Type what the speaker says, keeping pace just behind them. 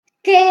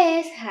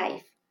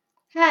Hive?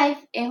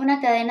 Hive es una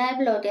cadena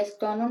de bloques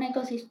con un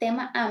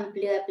ecosistema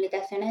amplio de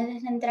aplicaciones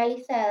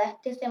descentralizadas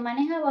que se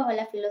maneja bajo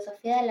la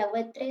filosofía de la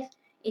Web3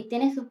 y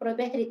tiene sus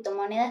propias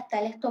criptomonedas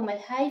tales como el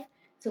Hive,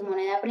 su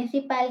moneda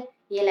principal,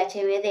 y el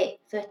HBD,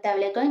 su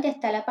stablecoin que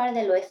está a la par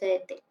del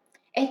USDT.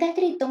 Estas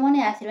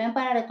criptomonedas sirven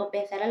para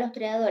recompensar a los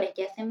creadores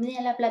que hacen vida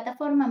en la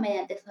plataforma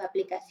mediante sus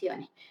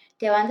aplicaciones,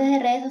 que van desde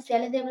redes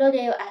sociales de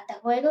blogueo hasta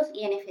juegos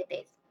y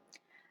NFTs.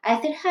 Al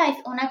ser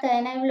Hive una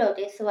cadena de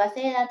bloques, su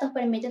base de datos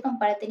permite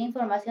compartir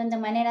información de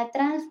manera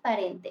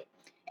transparente,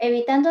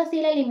 evitando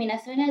así la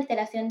eliminación y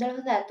alteración de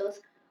los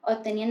datos,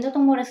 obteniendo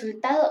como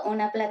resultado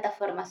una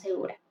plataforma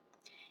segura.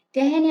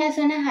 Qué genial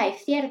suena Hive,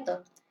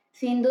 ¿cierto?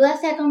 Sin duda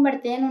se ha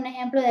convertido en un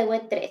ejemplo de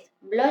Web3,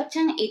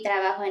 blockchain y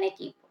trabajo en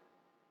equipo.